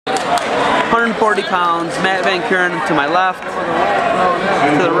140 pounds, Matt Van Curen to my left.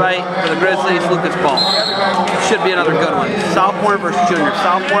 To the right, for the Grizzlies, Lucas Ball. Should be another good one. Sophomore versus junior.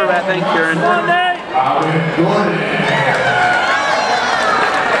 Sophomore, Matt Van Curen.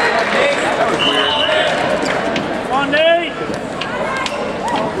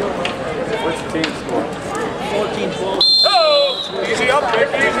 What's the team score? 14-12. Oh! Easy up, Nick,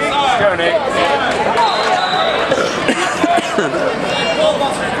 easy. Go, Nick.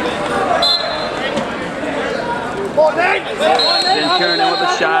 Van Curen in with a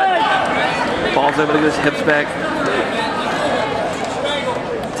shot. Ball's able to get his hips back.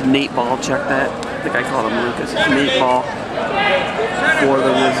 It's Nate Ball, check that. I think I called him Lucas. It's Nate Ball for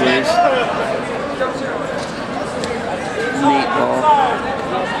the Grizzlies. Nate Ball.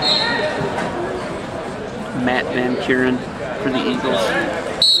 Matt Van Curen for the Eagles.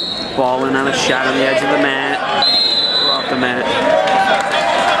 Ball in on a shot on the edge of the mat. We're off the mat.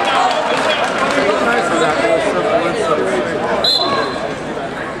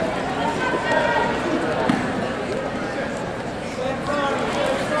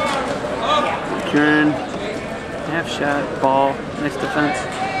 Curen, half shot, ball, nice defense.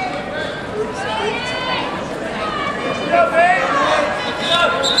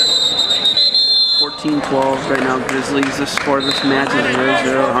 $14-12 right now. Grizzlies. The score of this match is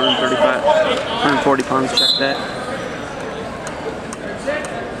 0-0, 135, 140 pounds. Check that.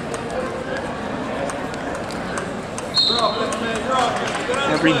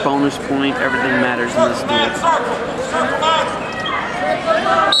 Every bonus point, everything matters in this duel.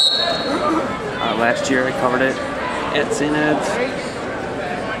 Last year I covered it at St. Ed's.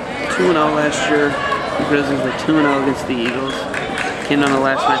 2-0 last year. The Grizzlies were 2-0 against the Eagles. Came down the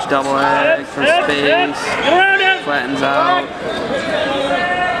last match, double ag from space. Flattens out.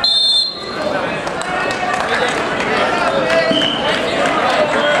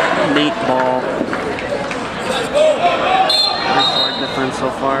 Nate Ball. Nice hard defense so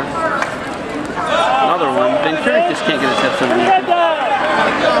far. Another one. Van Curen just can't get his hips underneath him.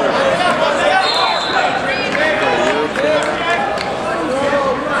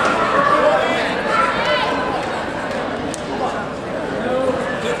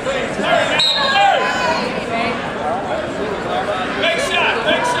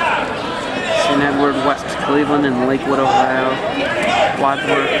 St. Edward, West Cleveland, and Lakewood, Ohio.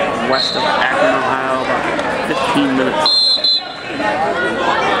 Wadsworth, west of Akron, Ohio, about 15 minutes.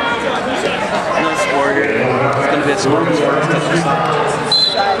 No score here. It's going to be a scoreless first.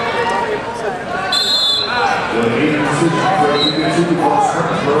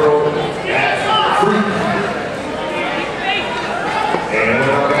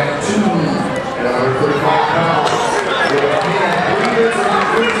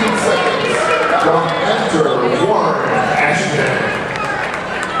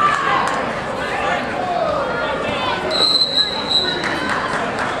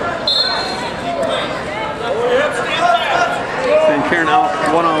 Van Curen out,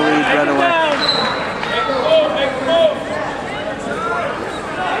 1-0 lead right away.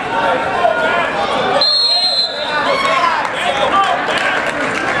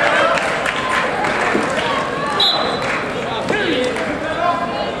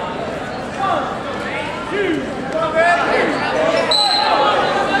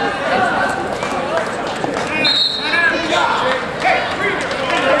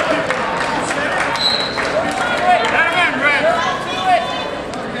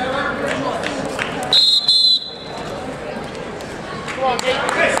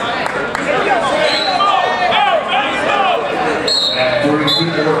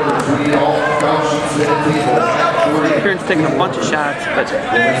 Curen's taking a bunch of shots, but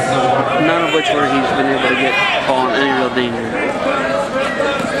none of which where he's been able to get ball in any real danger.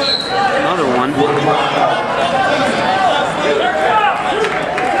 Another one.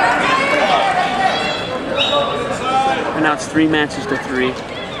 And now it's 3 matches to 3.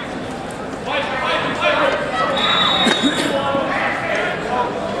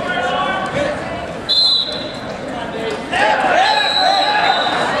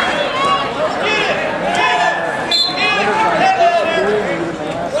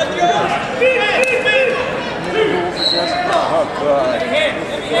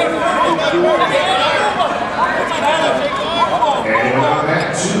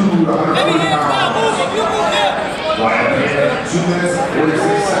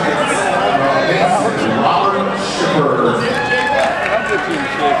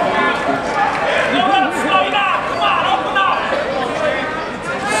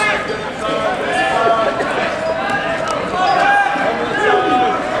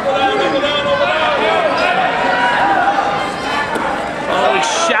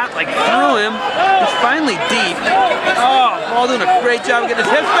 like through him. He's finally deep. Oh, Ball doing a great job of getting his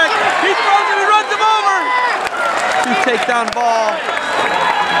hips back. He throws him, he runs him over. 2 takedown Ball.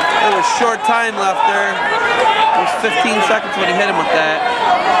 There was short time left there. It was 15 seconds when he hit him with that.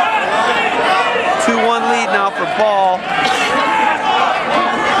 2-1 lead now for Ball.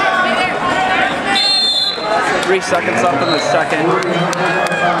 3 seconds left in the second.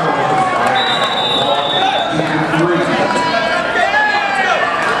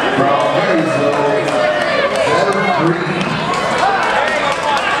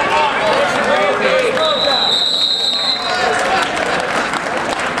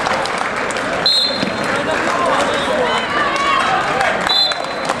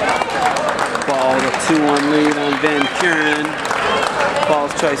 Ball with a 2-1 lead on Van Curen.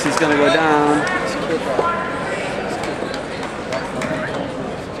 Ball's choice, he's going to go down.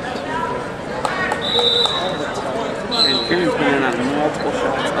 Van Curen's been in on multiple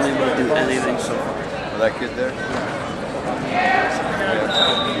shots, unable to do anything so far. That kid there?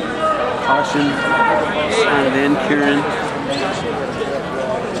 Caution on Van Curen.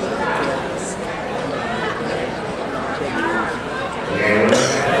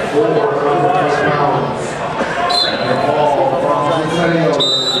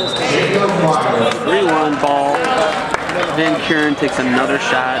 Rewind Ball. Van Curen takes another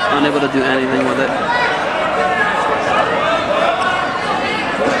shot, unable to do anything with it.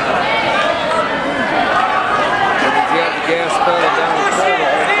 Gas pedal down the pedal.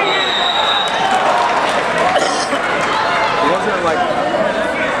 Wasn't it like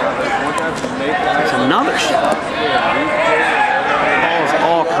one time from Maple? It's another shot. Ball's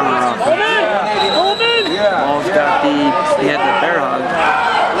all counter off. Ball's got he had the bear hug.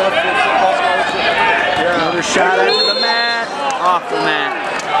 Another shot into the mat, off the mat.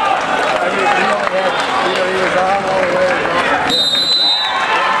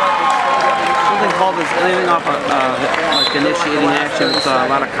 Ball does anything off of like initiating action. It's a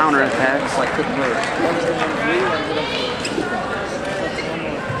lot of counter attacks. Like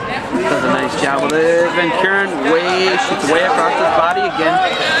does a nice job with it. Van Curen shoots way across his body again,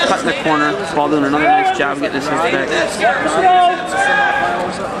 cutting the corner. Ball doing another nice job getting his hips back.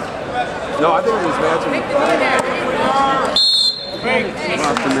 No, I think it was matching.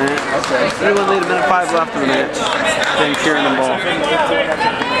 Off the mat. 3-1 lead, a minute 5 left in the match. Van Curen and Ball.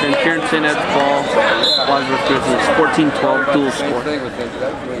 Van Curen, St. Ed's Ball. Wadsworth Grizzlies. 14-12 dual score.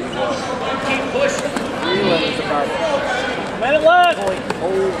 Minute left.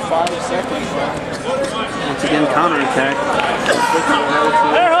 5 seconds. Once again, counter attack.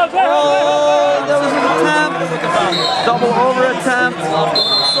 Oh, that was an attempt. Double over attempt. It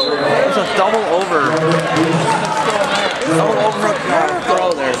was a double over. Double over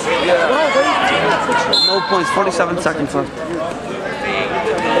throw there. No points. 47 seconds left.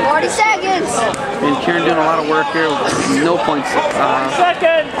 40 seconds. And Curen doing a lot of work here. No points.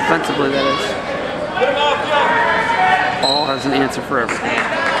 Offensively, that is. Ball has an answer for everything.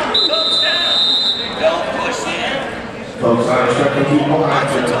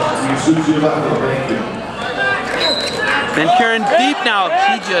 Van Curen deep now.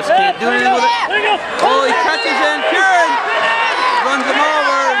 He just can't do anything with it. Oh, he catches Van Curen. Runs him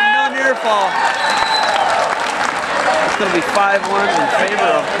over. No near fall. It's going to be 5-1 in favor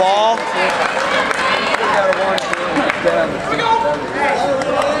of Ball.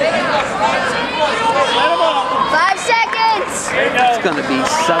 5 seconds. It's going to be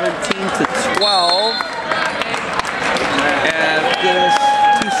 17-12. And there's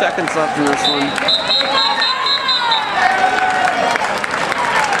 2 seconds left in this one.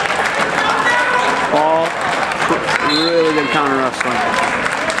 Ball, really good counter wrestling.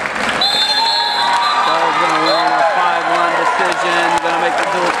 Ball's going to win a 5-1 decision. Going to make the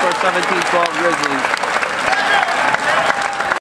dual score 17-12 Grizzlies.